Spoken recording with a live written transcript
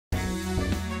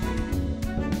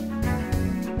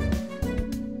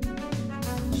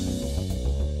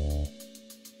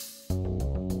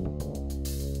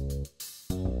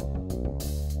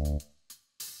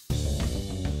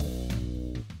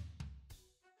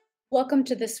Welcome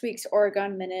to this week's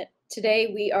Oregon Minute.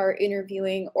 Today we are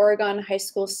interviewing Oregon High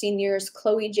School seniors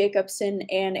Chloe Jacobson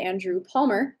and Andrew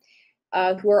Palmer,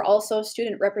 who are also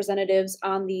student representatives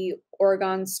on the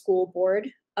Oregon School Board.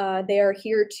 They are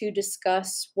here to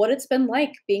discuss what it's been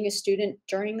like being a student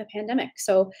during the pandemic.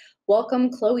 So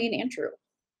welcome, Chloe and Andrew.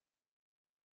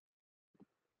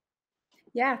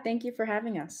 Yeah, thank you for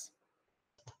having us.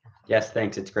 Yes,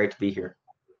 thanks. It's great to be here.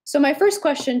 So my first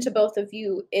question to both of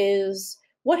you is,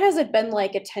 what has it been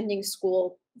like attending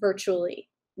school virtually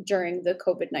during the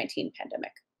COVID-19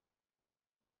 pandemic?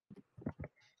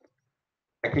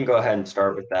 I can go ahead and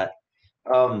start with that.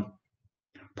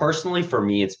 Personally, for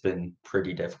me, it's been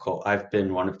pretty difficult. I've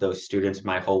been one of those students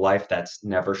my whole life that's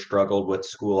never struggled with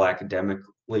school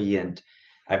academically, and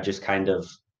I've just kind of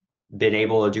been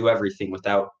able to do everything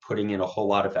without putting in a whole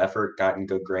lot of effort, gotten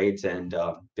good grades, and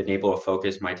been able to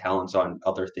focus my talents on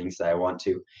other things that I want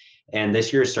to. And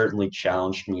this year certainly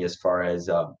challenged me as far as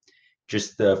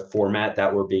just the format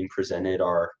that we're being presented.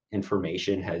 Our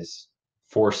information has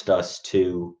forced us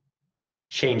to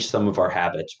change some of our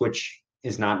habits, which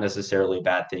is not necessarily a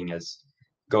bad thing, as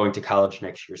going to college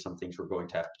next year, some things we're going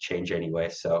to have to change anyway.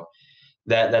 So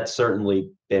that's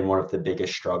certainly been one of the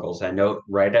biggest struggles. I know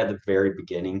right at the very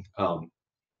beginning,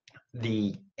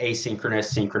 the asynchronous,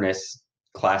 synchronous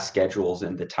class schedules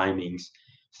and the timings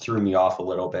threw me off a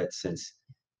little bit, since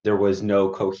there was no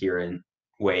coherent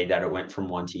way that it went from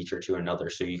one teacher to another.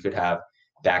 So you could have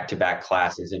back-to-back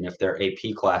classes, and if they're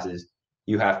AP classes,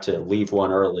 you have to leave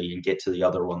one early and get to the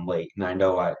other one late. And I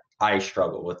know I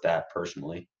struggle with that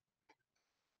personally.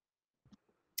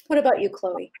 What about you,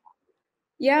 Chloe?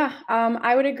 Yeah,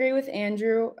 I would agree with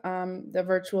Andrew. The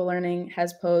virtual learning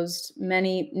has posed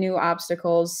many new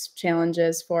obstacles,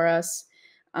 challenges for us.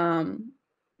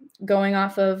 Going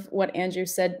off of what Andrew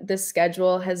said, the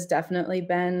schedule has definitely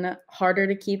been harder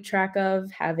to keep track of,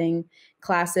 having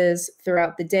classes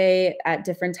throughout the day at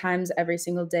different times, every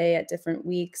single day at different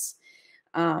weeks.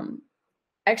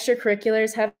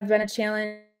 Extracurriculars have been a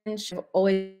challenge. I've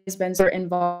always been sort of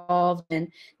involved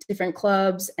in different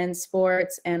clubs and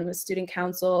sports and with student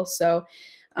council. So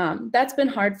that's been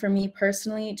hard for me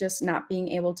personally, just not being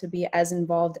able to be as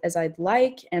involved as I'd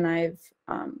like. And I've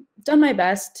done my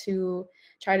best to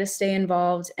try to stay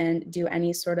involved and do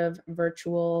any sort of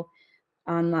virtual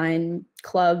online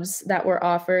clubs that were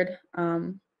offered.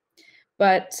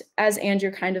 But as Andrew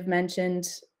kind of mentioned,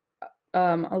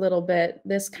 a little bit,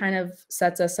 this kind of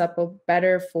sets us up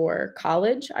better for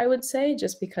college, I would say,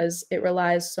 just because it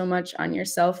relies so much on your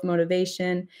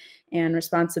self-motivation and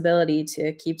responsibility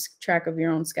to keep track of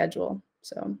your own schedule.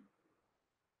 So.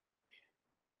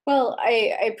 Well,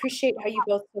 I appreciate how you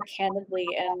both so candidly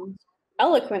and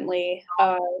eloquently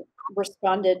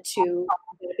responded to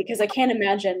it, because I can't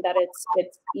imagine that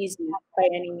it's easy by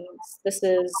any means. This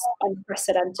is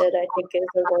unprecedented, I think, is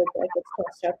a word that gets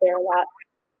tossed out there a lot.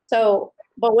 So,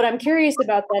 but what I'm curious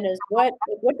about then is what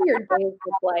do your days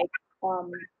look like,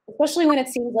 especially when it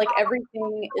seems like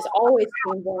everything is always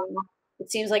changing. It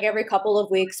seems like every couple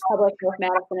of weeks, Public Health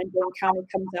Madison and Dane County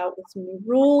comes out with some new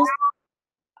rules.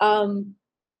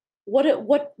 What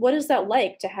is that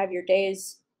like to have your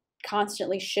days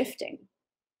constantly shifting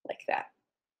like that?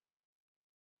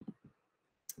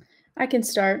 I can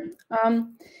start.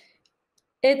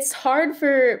 It's hard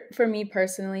for me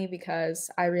personally, because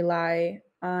I rely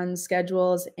on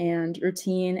schedules and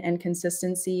routine and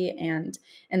consistency, and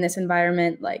in this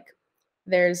environment, like,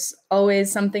 there's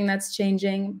always something that's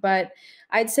changing. But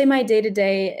I'd say my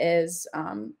day-to-day is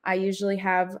I usually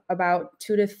have about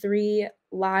 2 to 3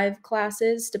 live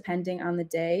classes depending on the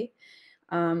day.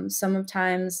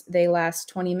 Sometimes they last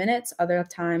 20 minutes, other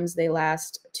times they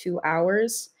last 2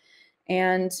 hours.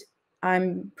 And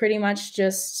I'm pretty much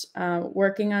just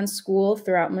working on school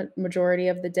throughout majority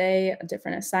of the day,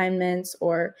 different assignments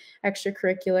or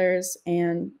extracurriculars,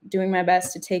 and doing my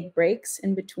best to take breaks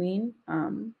in between.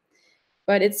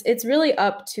 But it's really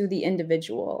up to the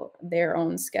individual, their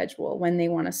own schedule, when they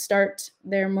want to start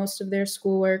most of their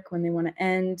schoolwork, when they want to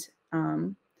end.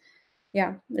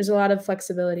 Yeah, there's a lot of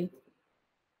flexibility.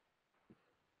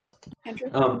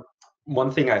 Andrew?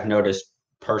 One thing I've noticed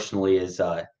personally is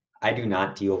I do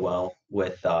not deal well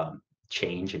with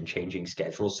change and changing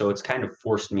schedules. So it's kind of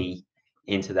forced me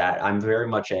into that. I'm very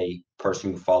much a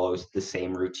person who follows the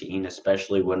same routine,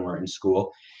 especially when we're in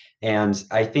school. And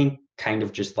I think kind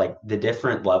of just like the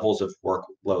different levels of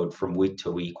workload from week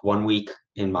to week. One week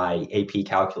in my AP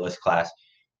calculus class,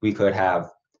 we could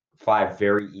have 5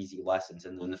 very easy lessons.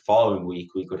 And then the following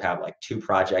week, we could have like 2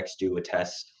 projects, do a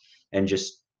test, and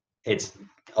just it's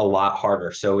a lot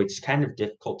harder. So it's kind of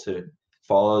difficult to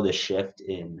follow the shift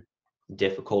in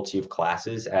difficulty of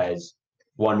classes, as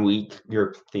one week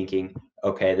you're thinking,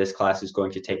 okay, this class is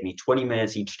going to take me 20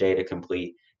 minutes each day to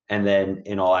complete. And then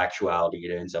in all actuality,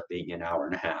 it ends up being an hour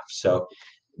and a half. So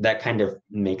that kind of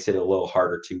makes it a little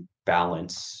harder to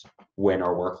balance when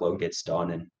our workload gets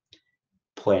done and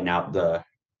plan out the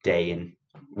day and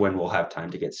when we'll have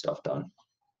time to get stuff done.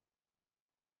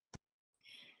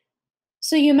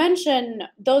 So you mentioned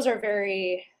those are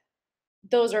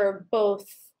both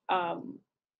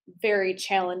very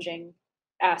challenging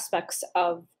aspects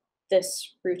of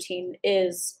this routine.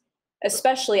 Is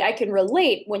especially I can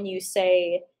relate when you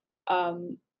say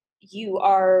you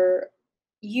are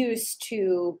used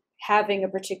to having a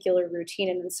particular routine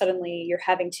and then suddenly you're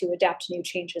having to adapt to new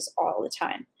changes all the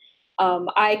time.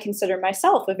 I consider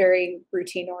myself a very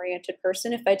routine oriented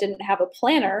person. If I didn't have a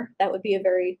planner, that would be a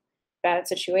very bad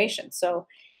situation. So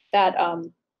that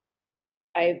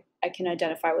I can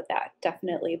identify with that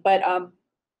definitely. But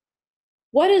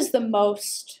what is the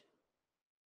most?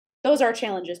 Those are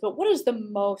challenges, but what is the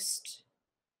most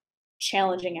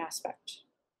challenging aspect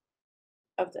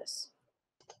of this?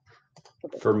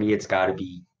 For me, it's got to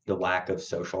be the lack of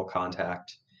social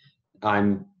contact.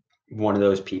 I'm one of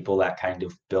those people that kind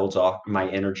of builds off my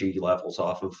energy levels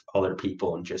off of other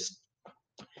people. And just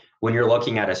when you're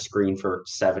looking at a screen for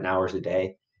 7 hours a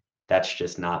day, that's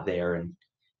just not there. And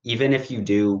even if you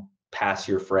do pass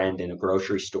your friend in a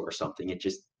grocery store or something, it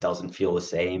just doesn't feel the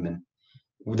same. And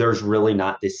there's really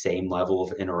not this same level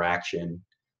of interaction.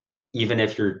 Even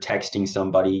if you're texting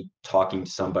somebody, talking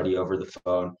to somebody over the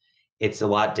phone, it's a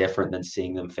lot different than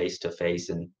seeing them face to face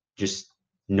and just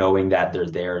knowing that they're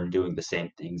there and doing the same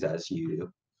things as you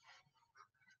do.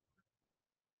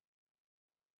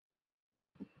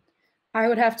 I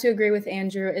would have to agree with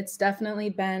Andrew. It's definitely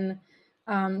been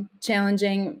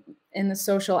challenging in the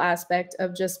social aspect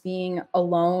of just being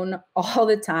alone all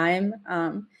the time.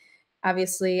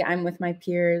 Obviously, I'm with my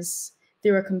peers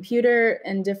through a computer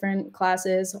in different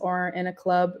classes or in a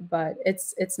club, but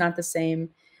it's not the same.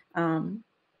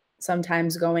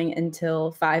 Sometimes going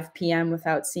until 5 p.m.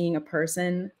 without seeing a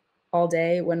person all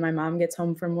day when my mom gets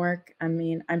home from work. I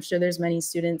mean, I'm sure there's many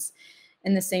students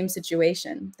in the same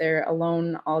situation. They're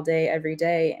alone all day, every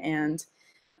day, and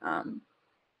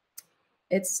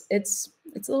it's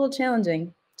a little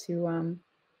challenging to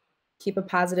keep a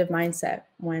positive mindset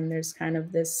when there's kind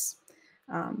of this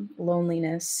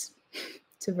loneliness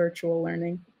to virtual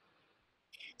learning.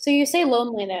 So you say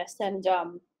loneliness, and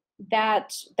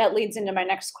that leads into my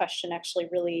next question actually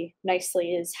really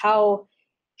nicely. Is how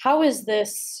is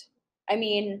this? I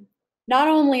mean, not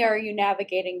only are you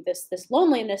navigating this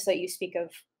loneliness that you speak of,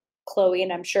 Chloe,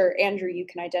 and I'm sure Andrew, you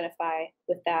can identify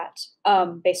with that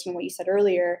based on what you said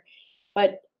earlier,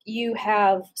 but you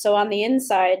have so on the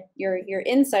inside, you're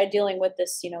inside dealing with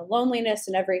this, loneliness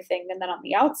and everything, and then on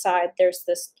the outside, there's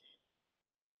this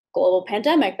global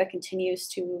pandemic that continues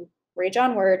to rage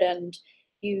onward, and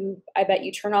I bet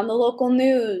you turn on the local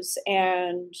news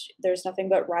and there's nothing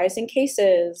but rising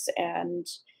cases and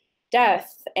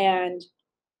death. And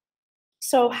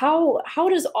so how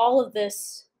does all of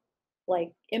this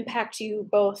like impact you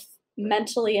both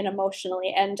mentally and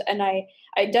emotionally? And I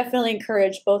definitely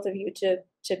encourage both of you to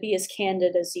be as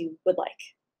candid as you would like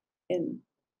in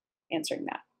answering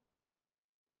that.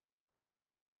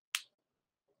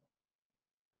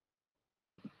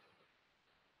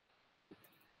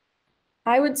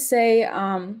 I would say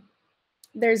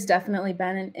there's definitely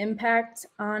been an impact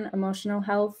on emotional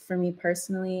health for me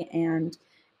personally, and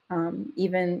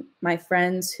even my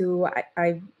friends who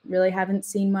I really haven't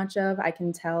seen much of. I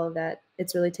can tell that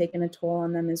it's really taken a toll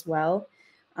on them as well.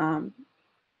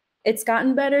 It's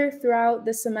gotten better throughout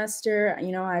the semester.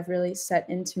 I've really set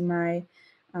into my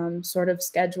sort of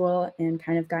schedule and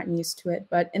kind of gotten used to it.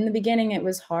 But in the beginning, it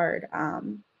was hard.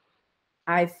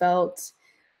 I felt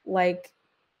like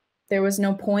there was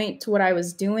no point to what I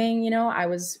was doing. I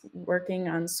was working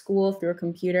on school through a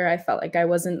computer. I felt like I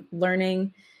wasn't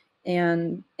learning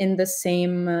and in the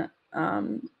same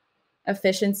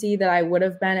efficiency that I would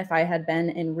have been if I had been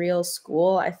in real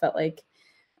school. I felt like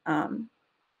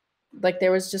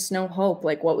there was just no hope.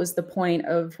 Like, what was the point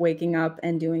of waking up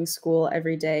and doing school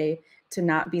every day to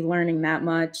not be learning that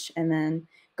much and then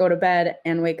go to bed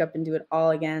and wake up and do it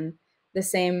all again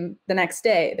the next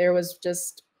day? It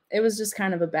was just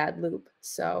kind of a bad loop.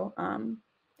 So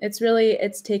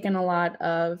it's taken a lot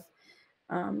of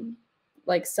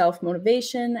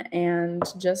self-motivation and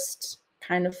just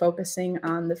kind of focusing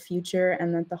on the future,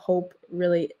 and that the hope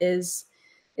really is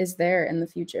there in the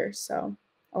future. So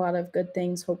a lot of good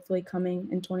things hopefully coming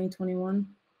in 2021.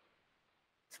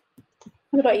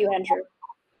 What about you, Andrew?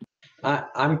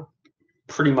 I'm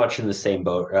pretty much in the same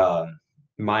boat.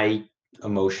 My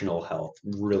emotional health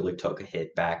really took a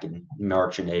hit back in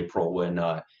March and April when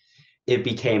it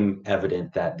became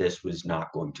evident that this was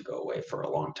not going to go away for a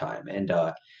long time. And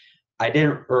I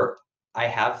didn't, or I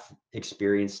have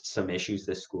experienced some issues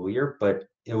this school year, but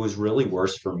it was really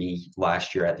worse for me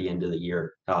last year at the end of the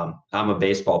year. I'm a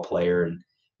baseball player, and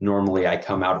normally I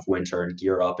come out of winter and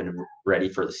gear up and ready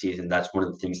for the season. That's one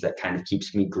of the things that kind of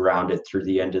keeps me grounded through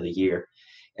the end of the year.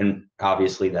 And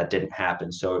obviously that didn't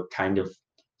happen. So it kind of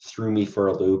threw me for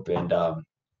a loop and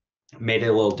made it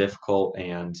a little difficult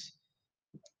and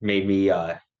made me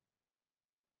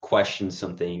question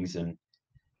some things. And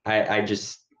I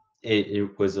just,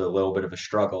 it was a little bit of a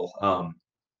struggle.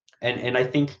 And I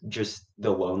think just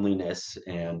the loneliness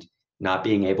and not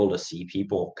being able to see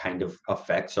people kind of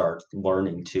affects our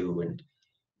learning too. And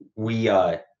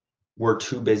we're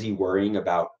too busy worrying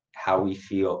about how we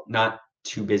feel, not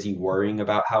too busy worrying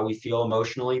about how we feel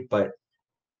emotionally, but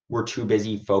we're too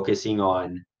busy focusing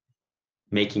on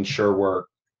making sure we're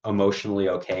emotionally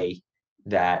okay,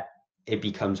 that it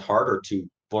becomes harder to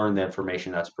learn the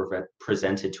information that's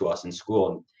presented to us in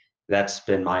school. And that's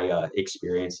been my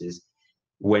experiences.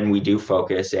 When we do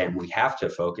focus and we have to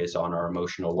focus on our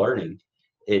emotional learning,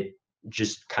 it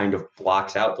just kind of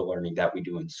blocks out the learning that we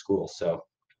do in school. So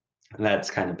that's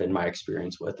kind of been my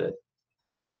experience with it.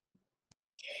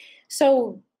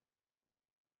 So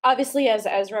obviously,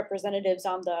 as representatives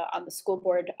on the school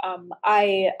board,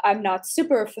 I'm not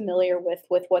super familiar with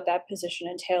what that position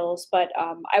entails, but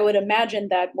I would imagine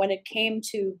that when it came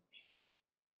to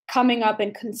coming up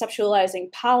and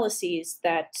conceptualizing policies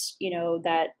that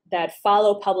that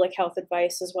follow public health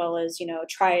advice as well as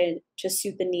try to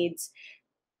suit the needs,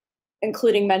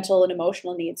 including mental and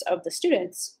emotional needs of the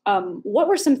students. What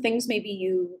were some things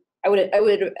maybe I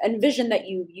would envision that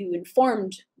you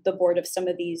informed the board of some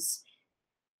of these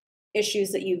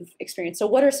issues that you've experienced. So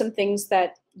what are some things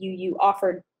that you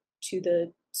offered to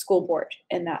the school board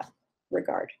in that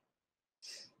regard?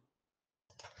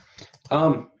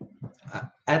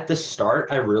 At the start,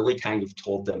 I really kind of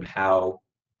told them how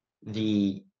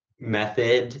the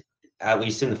method, at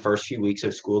least in the first few weeks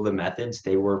of school, the methods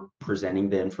they were presenting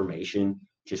the information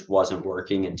just wasn't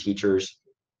working, and teachers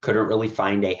couldn't really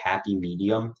find a happy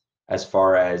medium as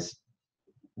far as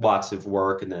lots of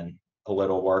work and then a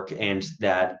little work, and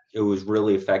that it was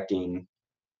really affecting.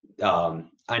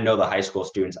 I know the high school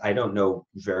students. I don't know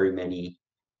very many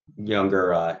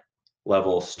younger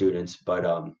level students, but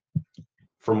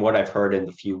from what I've heard in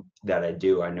the few that I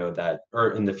do, I know that,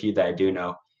 or in the few that I do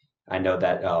know, I know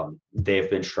that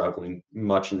they've been struggling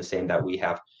much in the same that we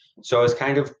have. So I was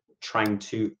kind of trying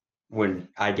to, when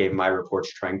I gave my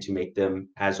reports, trying to make them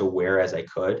as aware as I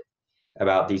could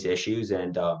about these issues.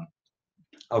 And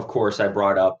of course, I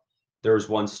brought up, there was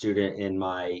one student in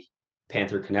my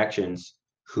Panther Connections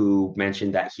who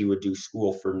mentioned that he would do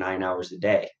school for 9 hours a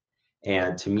day.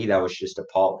 And to me, that was just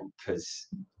appalling because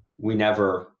we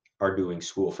never are doing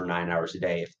school for 9 hours a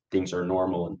day if things are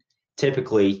normal. And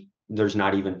typically, there's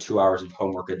not even 2 hours of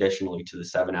homework additionally to the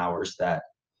 7 hours that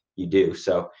you do.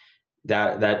 So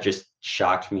that just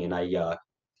shocked me, and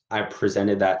I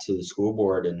presented that to the school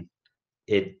board, and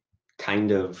it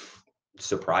kind of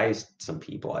surprised some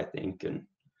people, I think. And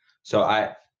so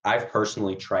I've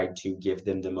personally tried to give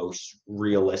them the most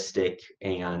realistic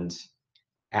and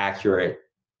accurate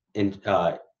in,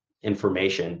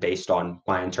 information based on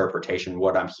my interpretation,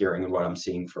 what I'm hearing and what I'm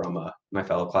seeing from my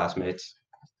fellow classmates.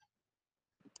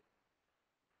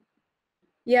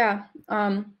 Yeah,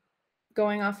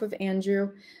 going off of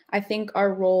Andrew, I think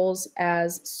our roles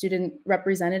as student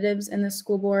representatives in the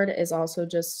school board is also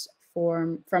just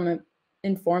from an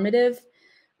informative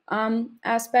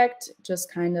aspect,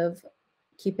 just kind of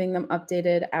keeping them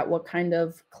updated at what kind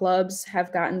of clubs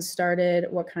have gotten started,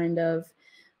 what kind of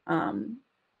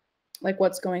like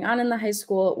what's going on in the high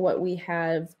school, what we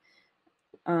have,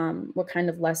 what kind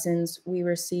of lessons we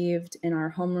received in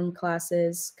our homeroom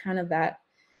classes, kind of that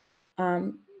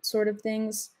sort of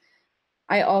things.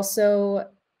 I also,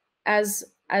 as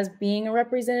being a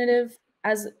representative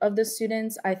of the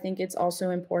students, I think it's also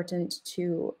important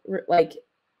to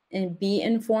and be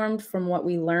informed from what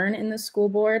we learn in the school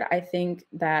board. I think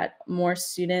that more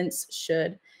students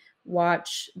should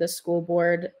watch the school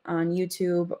board on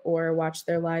YouTube or watch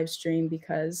their live stream,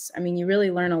 because I mean, you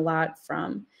really learn a lot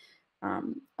from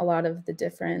a lot of the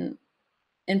different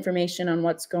information on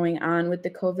what's going on with the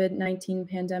COVID-19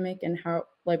 pandemic and how,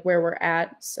 like, where we're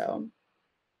at. So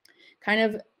kind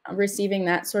of receiving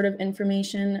that sort of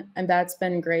information, and that's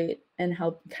been great and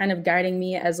help kind of guiding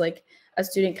me as like a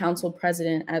student council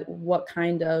president at what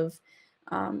kind of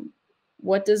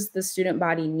what does the student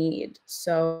body need.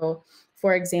 So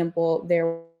for example,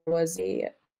 there was a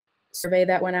survey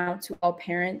that went out to all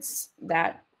parents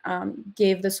that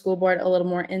gave the school board a little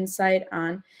more insight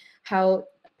on how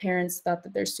parents thought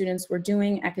that their students were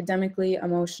doing academically,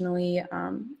 emotionally,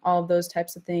 all of those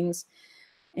types of things.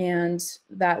 And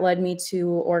that led me to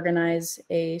organize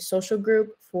a social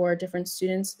group for different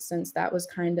students, since that was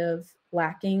kind of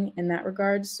lacking in that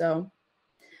regard. So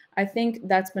I think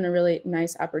that's been a really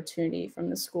nice opportunity from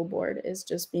the school board, is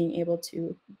just being able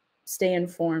to stay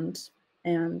informed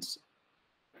and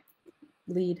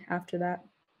lead after that.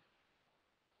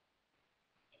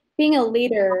 Being a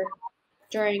leader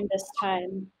during this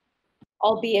time,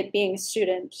 albeit being a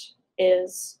student,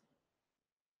 is,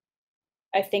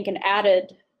 I think, an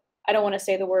added, I don't want to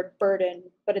say the word burden,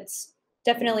 but it's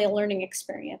definitely a learning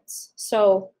experience.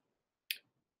 So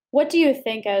what do you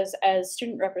think, as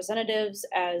student representatives,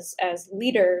 as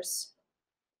leaders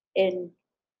in,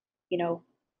 you know,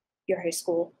 your high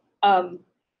school,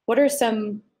 what are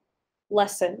some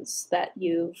lessons that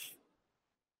you've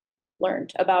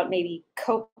learned about maybe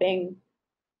coping,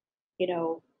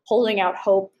 holding out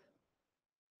hope,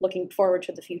 looking forward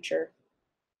to the future,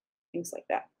 things like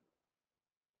that?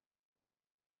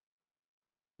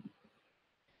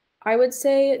 I would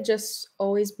say just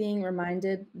always being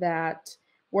reminded that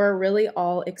we're really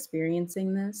all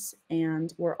experiencing this,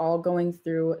 and we're all going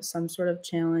through some sort of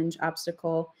challenge,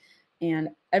 obstacle, and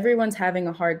everyone's having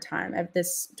a hard time.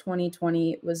 This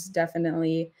 2020 was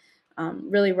definitely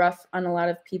really rough on a lot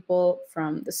of people,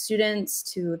 from the students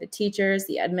to the teachers,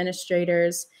 the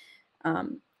administrators,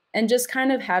 and just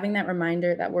kind of having that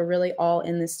reminder that we're really all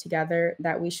in this together,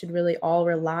 that we should really all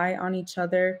rely on each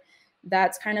other.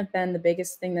 That's kind of been the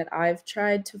biggest thing that I've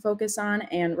tried to focus on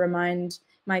and remind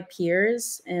my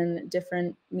peers in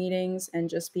different meetings, and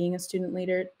just being a student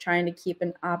leader, trying to keep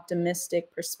an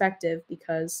optimistic perspective,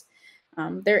 because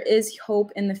there is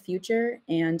hope in the future.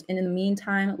 And in the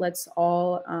meantime, let's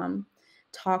all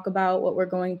talk about what we're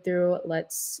going through.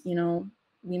 Let's,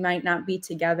 we might not be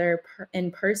together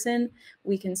in person.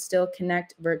 We can still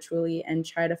connect virtually and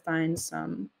try to find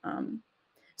some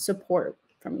support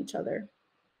from each other.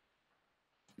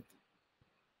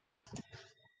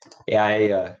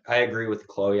 Yeah, I agree with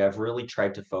Chloe. I've really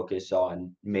tried to focus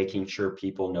on making sure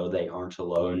people know they aren't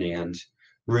alone and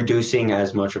reducing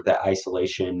as much of that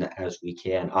isolation as we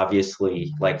can.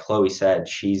 Obviously, like Chloe said,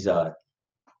 she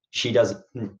doesn't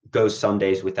go some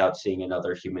days without seeing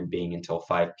another human being until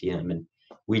 5 p.m. and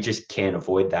we just can't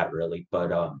avoid that really.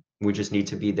 But we just need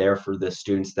to be there for the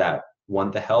students that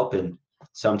want the help, and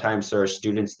sometimes there are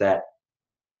students that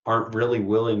aren't really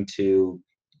willing to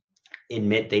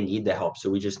admit they need the help. So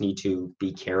we just need to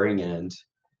be caring and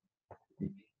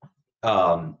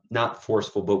not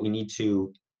forceful, but we need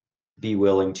to be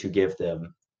willing to give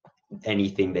them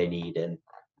anything they need. And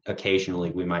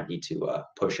occasionally we might need to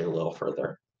push it a little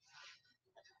further.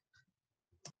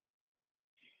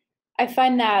 I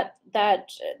find that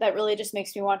really just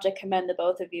makes me want to commend the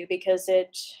both of you, because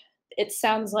it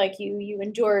sounds like you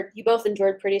both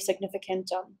endured pretty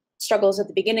significant struggles at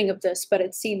the beginning of this, but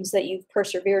it seems that you've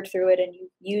persevered through it, and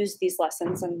you've used these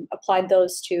lessons and applied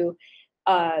those to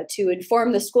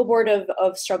inform the school board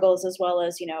of struggles, as well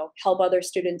as help other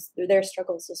students through their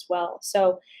struggles as well.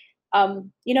 So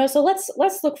so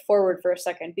let's look forward for a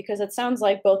second, because it sounds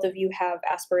like both of you have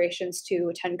aspirations to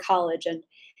attend college, and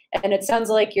it sounds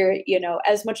like you're,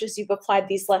 as much as you've applied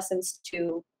these lessons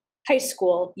to high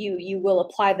school, you will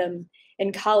apply them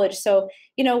in college. So,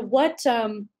 what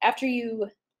after you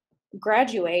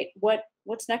graduate,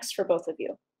 what's next for both of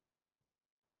you?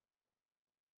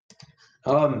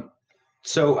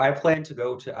 So I plan to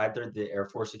go to either the Air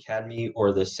Force Academy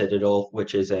or the Citadel,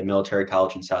 which is a military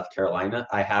college in South Carolina.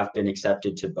 I have been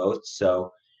accepted to both.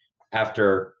 So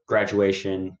after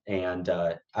graduation, and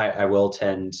I will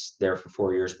attend there for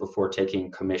 4 years before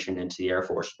taking commission into the Air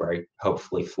Force, where I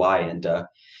hopefully fly. And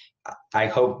I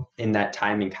hope in that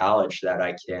time in college that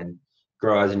I can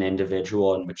grow as an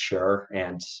individual and mature,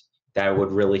 and that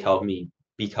would really help me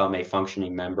become a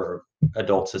functioning member of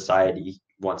adult society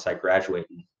once I graduate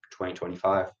in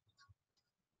 2025.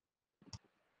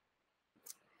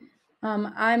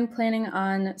 I'm planning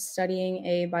on studying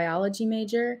a biology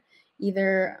major,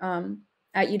 either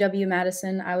at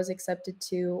UW-Madison I was accepted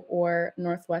to, or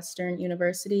Northwestern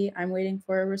University. I'm waiting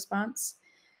for a response.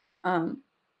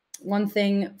 One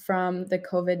thing from the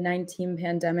COVID-19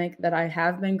 pandemic that I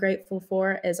have been grateful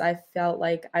for is I felt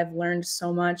like I've learned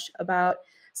so much about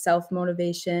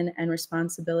self-motivation and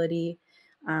responsibility.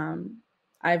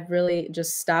 I've really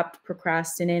just stopped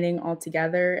procrastinating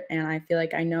altogether, and I feel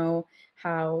like I know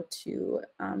how to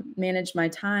manage my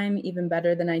time even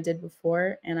better than I did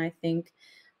before. And I think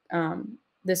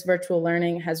this virtual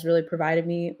learning has really provided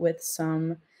me with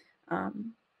some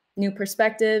new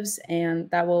perspectives, and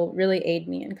that will really aid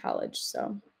me in college.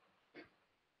 So,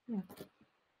 yeah.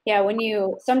 Yeah, when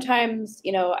you sometimes,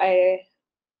 and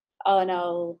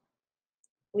I'll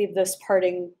leave this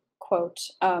parting quote.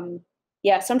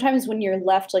 Yeah, sometimes when you're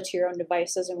left like to your own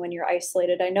devices and when you're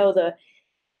isolated, I know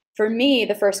for me,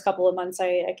 the first couple of months,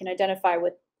 I can identify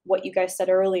with what you guys said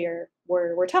earlier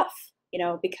were tough,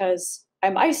 because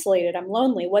I'm isolated, I'm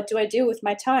lonely. What do I do with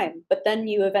my time? But then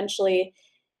you eventually,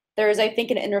 there's, I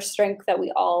think, an inner strength that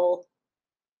we all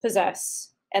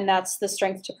possess. And that's the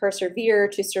strength to persevere,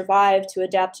 to survive, to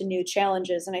adapt to new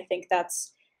challenges. And I think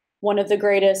that's one of the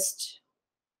greatest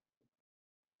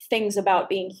things about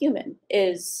being human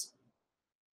is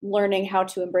learning how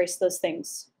to embrace those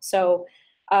things. So,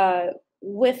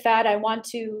 with that, I want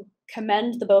to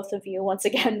commend the both of you once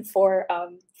again for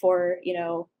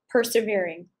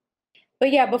persevering.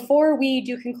 But yeah, before we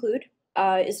do conclude,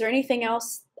 is there anything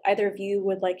else either of you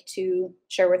would like to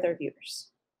share with our viewers?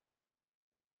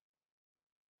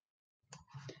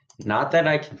 Not that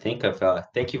I can think of.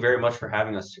 Thank you very much for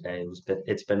having us today.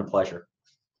 It's been a pleasure.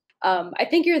 I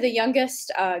think you're the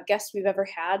youngest guest we've ever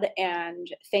had, and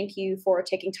thank you for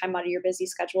taking time out of your busy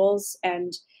schedules.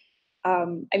 And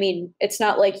I mean, it's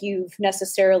not like you've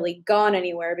necessarily gone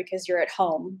anywhere because you're at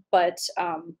home, but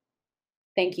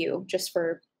thank you just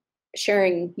for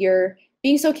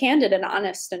being so candid and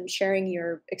honest and sharing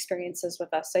your experiences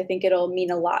with us. I think it'll mean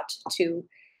a lot to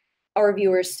our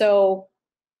viewers. So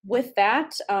with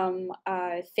that,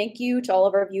 thank you to all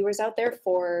of our viewers out there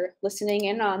for listening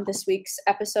in on this week's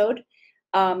episode.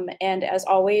 And as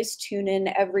always, tune in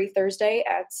every Thursday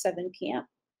at 7 p.m.